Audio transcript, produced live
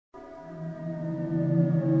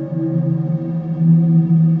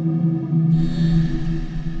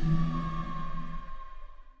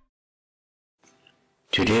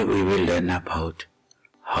learn about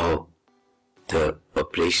how the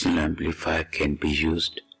operational amplifier can be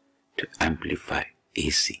used to amplify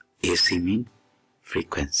AC. AC means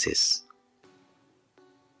frequencies.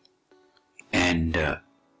 And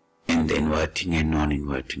in the inverting and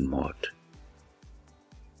non-inverting mode.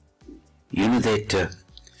 You know that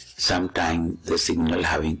sometimes the signal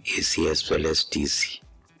having AC as well as DC.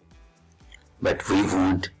 But we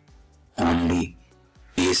want only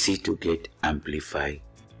AC to get amplified.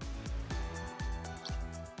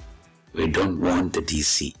 We don't want the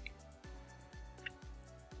DC.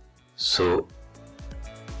 So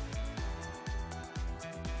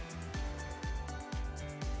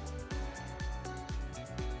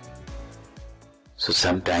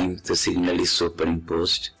sometimes the signal is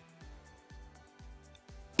superimposed,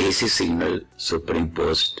 AC signal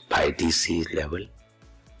superimposed by DC level.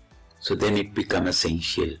 So then it becomes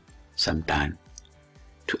essential sometimes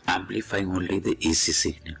to amplify only the AC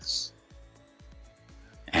signals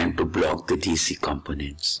and to block the DC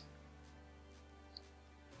components.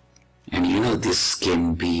 And you know this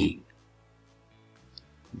can be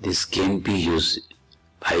used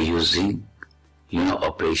by using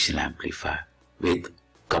operational amplifier with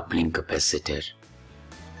coupling capacitor.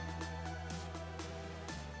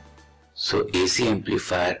 So AC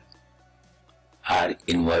amplifier are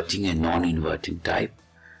inverting and non-inverting type.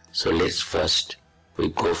 So let's first we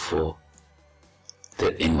go for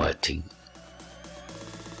the inverting.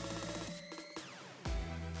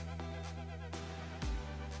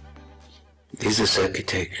 This is a circuit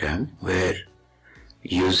diagram where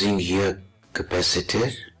using here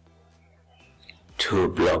capacitor to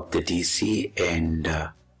block the DC and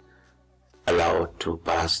allow to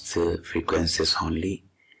pass the frequencies only.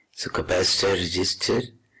 So capacitor resistor,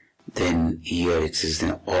 then here it is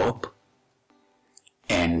an op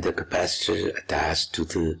and the capacitor attached to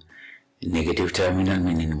the negative terminal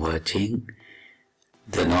mean inverting.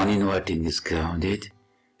 The non-inverting is grounded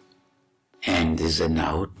and there is an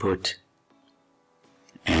output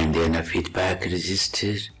and then a feedback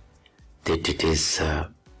resistor that it is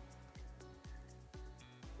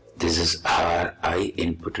this is RI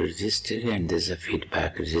input resistor and this is a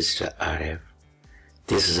feedback resistor RF.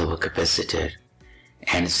 This is our capacitor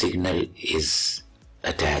and signal is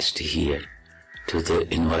attached here to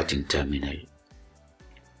the inverting terminal.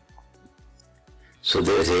 So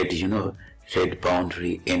the red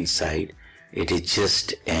boundary inside, it is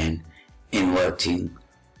just an inverting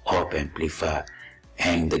op amplifier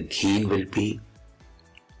and the gain will be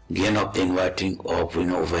gain of the inverting op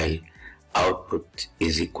well output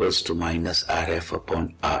is equals to minus RF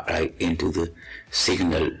upon RI into the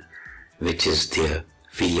signal which is their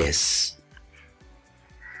Vs.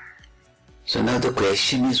 So now the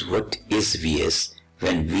question is, what is Vs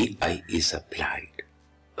when Vi is applied?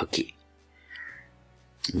 Okay,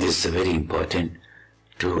 this is very important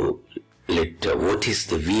to let what is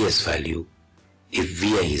the Vs value if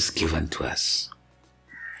Vi is given to us.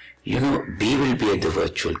 B will be at the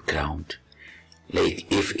virtual ground.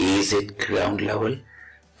 Like if A is at ground level,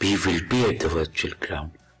 B will be at the virtual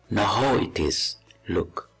ground. Now how it is?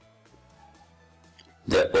 Look.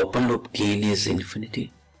 The open loop gain is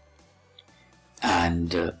infinity.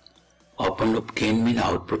 And open loop gain means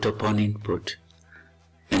output upon input.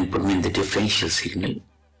 Input means the differential signal.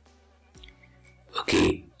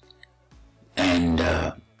 Okay. And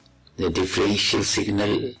the differential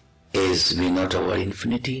signal is V0 over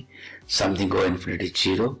infinity. Something over infinity is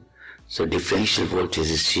 0. So differential voltage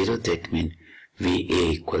is 0, that means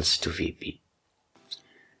VA equals to VB.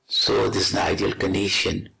 So this is an ideal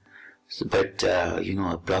condition, but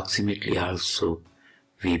approximately also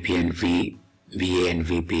VB and VA and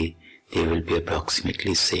VB, they will be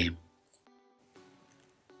approximately same.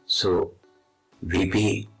 So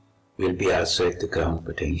VB will be also at the ground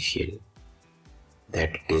potential,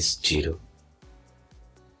 that is 0.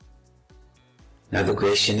 Now the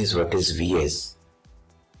question is, what is Vs?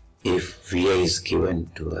 If VA is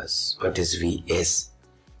given to us, what is Vs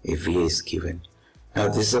if VA is given? Now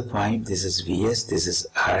this is a point, this is Vs, this is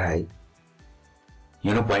Ri.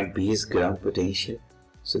 Point B is ground potential.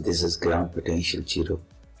 So this is ground potential 0.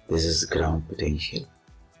 This is ground potential.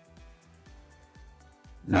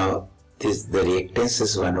 Now the reactance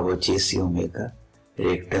is 1 over JC omega,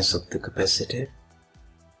 reactance of the capacitor,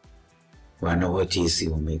 1 over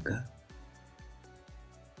JC omega.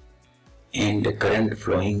 And the current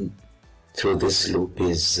flowing through this loop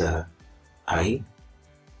is I.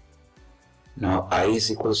 Now I is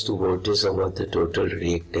equals to voltage over the total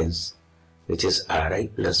reactance, which is Ri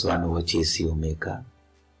plus 1 over JC omega.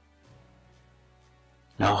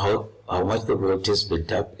 Now how much the voltage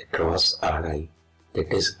built up across Ri,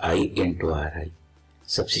 that is I into Ri.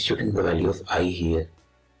 substituting the value of I here,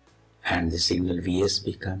 and the signal Vs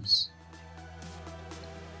becomes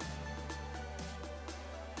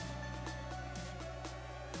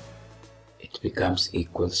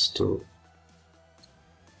equals to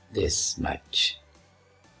this much.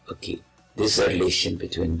 Okay, this is a relation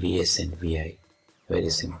between Vs and Vi, very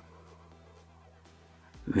simple.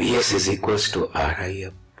 Vs is equals to Ri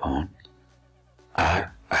upon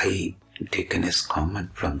Ri taken as common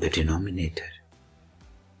from the denominator.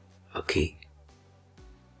 Okay,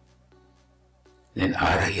 then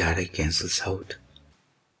Ri cancels out.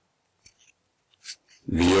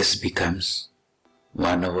 Vs becomes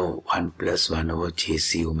 1 over 1 plus 1 over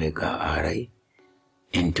jc omega Ri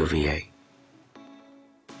into Vi.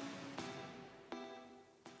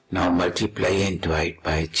 Now multiply and divide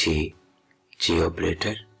by j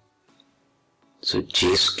operator. So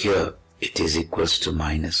j square, it is equals to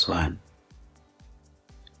minus 1.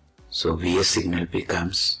 So Vs signal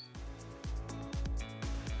becomes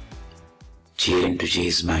j into j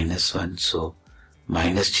is minus 1. So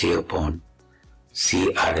minus j upon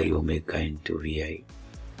C Ri omega into Vi.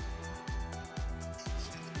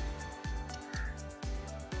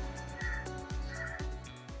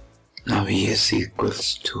 Now Vs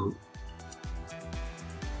equals to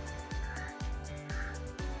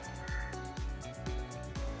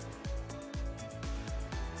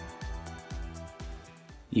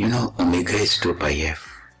omega is 2 pi f.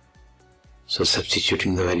 So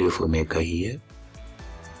substituting the value of omega here.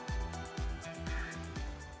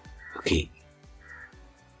 Okay.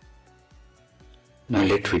 Now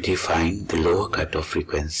let we define the lower cutoff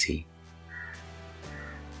frequency.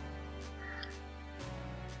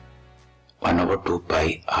 1 over 2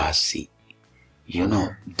 pi RC.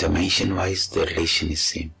 Dimension wise the relation is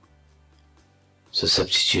same. So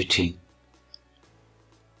substituting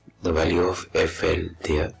the value of FL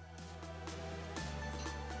there.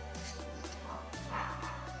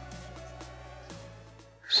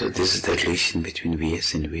 So this is the relation between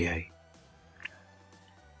Vs and Vi.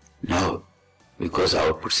 Now, because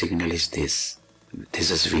output signal is this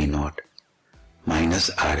is V0 minus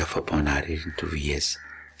Rf upon Ra into Vs.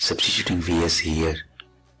 Substituting Vs here.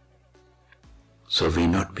 So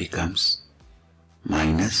V0 becomes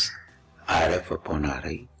minus Rf upon Ra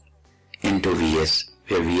into Vs,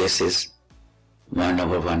 where Vs is 1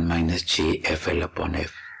 over 1 minus j FL upon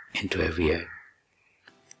F into Vi.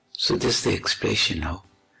 So this is the expression now.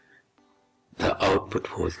 The output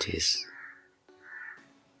voltage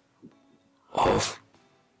of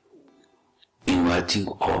inverting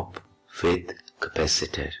op with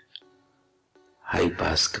capacitor, high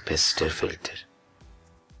pass capacitor filter.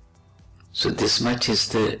 So this much is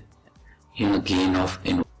the gain of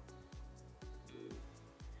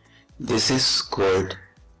this is called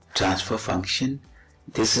transfer function.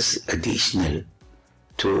 This is additional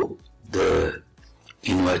to the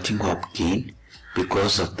inverting op gain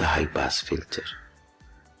because of the high pass filter.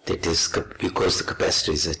 That is because the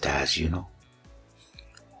capacitor is attached,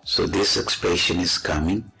 So this expression is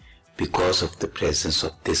coming because of the presence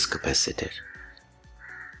of this capacitor.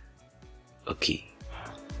 Okay.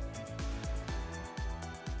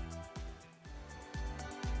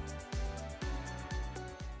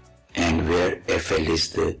 And where FL is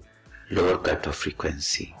the lower cutoff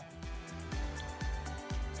frequency.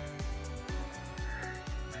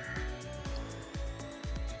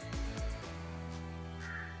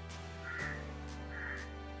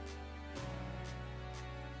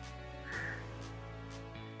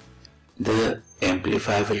 The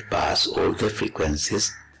amplifier will pass all the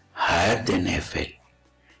frequencies higher than FL.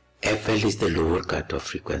 FL is the lower cutoff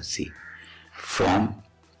frequency.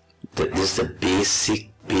 This is the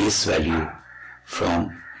base value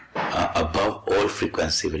from above all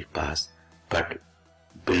frequency will pass, but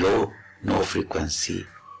below no frequency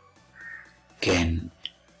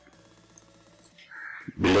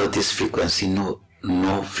below this frequency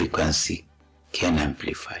no frequency can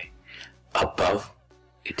amplify. Above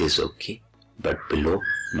it is okay, but below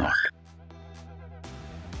not.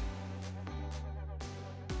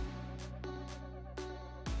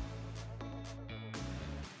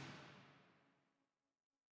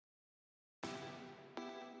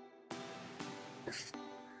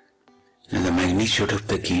 And the magnitude of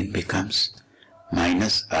the gain becomes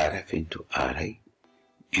minus Rf into Ri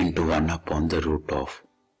into 1 upon the root of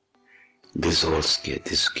this whole square,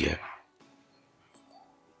 this square.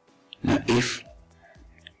 Now if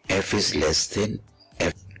F is less than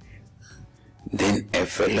F, then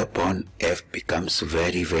FL upon F becomes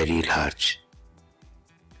very, very large.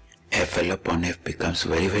 FL upon F becomes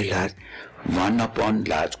very, very large. 1 upon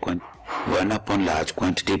large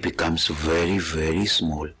quantity becomes very, very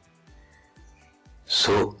small.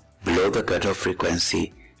 So below the cutoff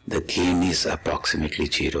frequency, the gain is approximately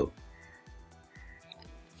 0.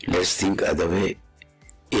 Let's think other way.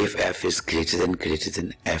 If f is greater than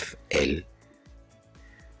fl,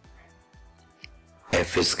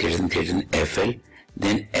 f is greater than fl,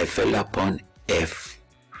 then fl upon f,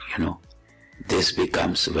 this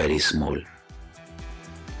becomes very small.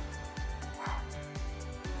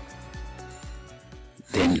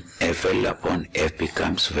 Then fl upon f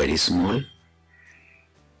becomes very small,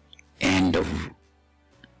 and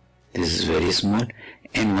this is very small,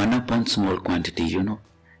 and 1 upon small quantity,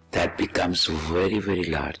 that becomes very, very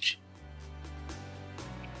large.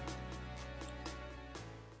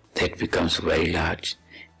 That becomes very large,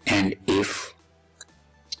 and if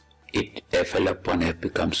fl upon f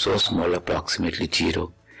becomes so small, approximately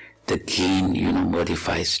 0, the gain,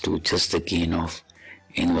 modifies to just the gain of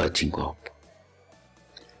inverting op.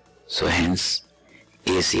 So hence,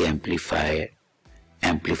 AC amplifier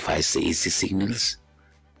amplifies the AC signals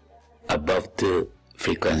above the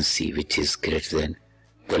frequency which is greater than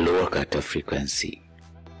the lower cutoff frequency.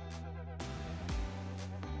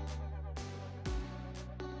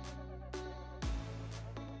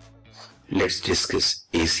 Let's discuss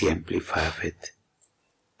AC amplifier with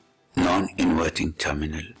non-inverting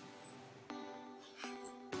terminal.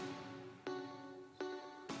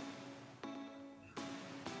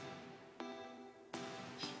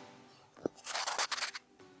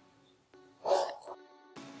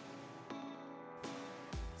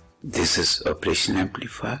 This is operation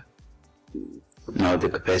amplifier. Now the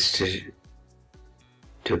capacitor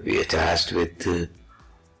to be attached with the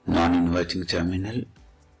non-inverting terminal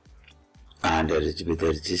and with the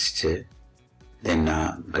resistor, then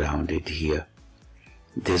grounded here.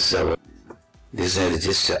 This is a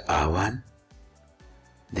resistor R1,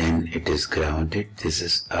 then it is grounded. This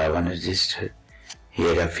is R1 resistor.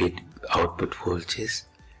 Here a output voltage,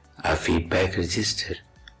 a feedback resistor,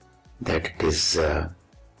 that it is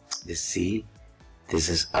this C. This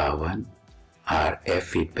is R1, RF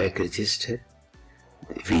feedback resistor,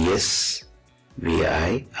 VS,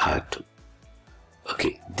 VI, R2.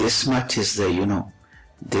 Okay, this much is the,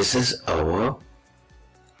 this is our,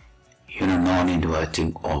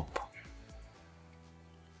 non-inverting op.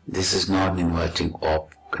 This is non-inverting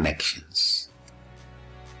op connections.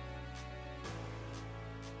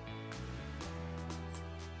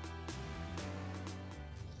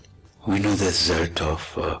 We know the result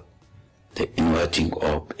of the inverting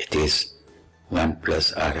op. It is 1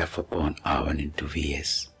 plus RF upon R1 into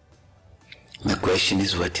VS. The question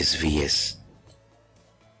is, what is VS?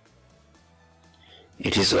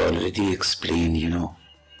 It is already explained,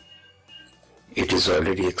 it is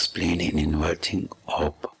already explained in inverting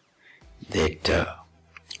op that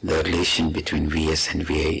the relation between VS and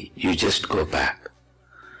VI, you just go back.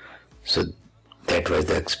 So that was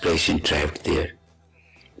the expression derived there.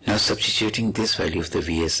 Now substituting this value of the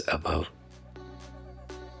VS above,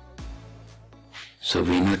 so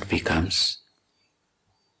V0 becomes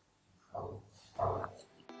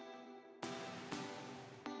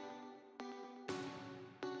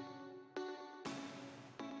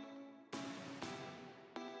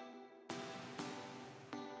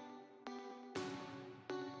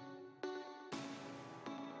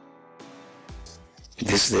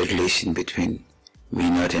this is the relation between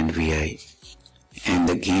V0 and VI, and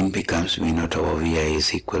the gain becomes V0 over VI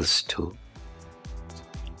is equals to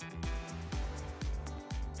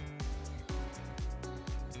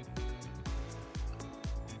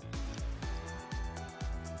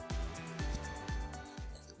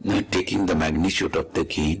now taking the magnitude of the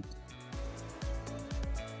gain,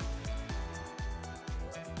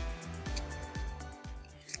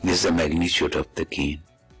 this is the magnitude of the gain.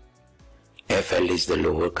 FL is the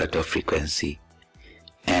lower cutoff frequency,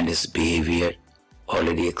 and its behavior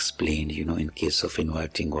already explained, in case of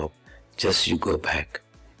inverting op. Just you go back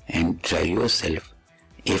and try yourself.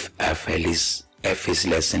 If F is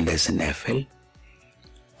less than FL,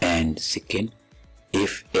 and second,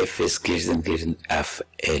 if F is greater than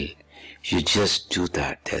FL, you just do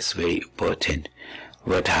that. That's very important.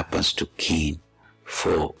 What happens to gain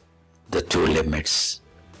for the two limits?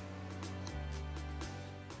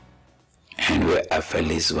 And where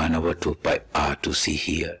FL is 1 over 2 pi R to see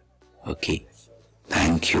here. Okay.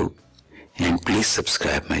 Thank you. And please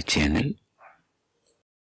subscribe my channel.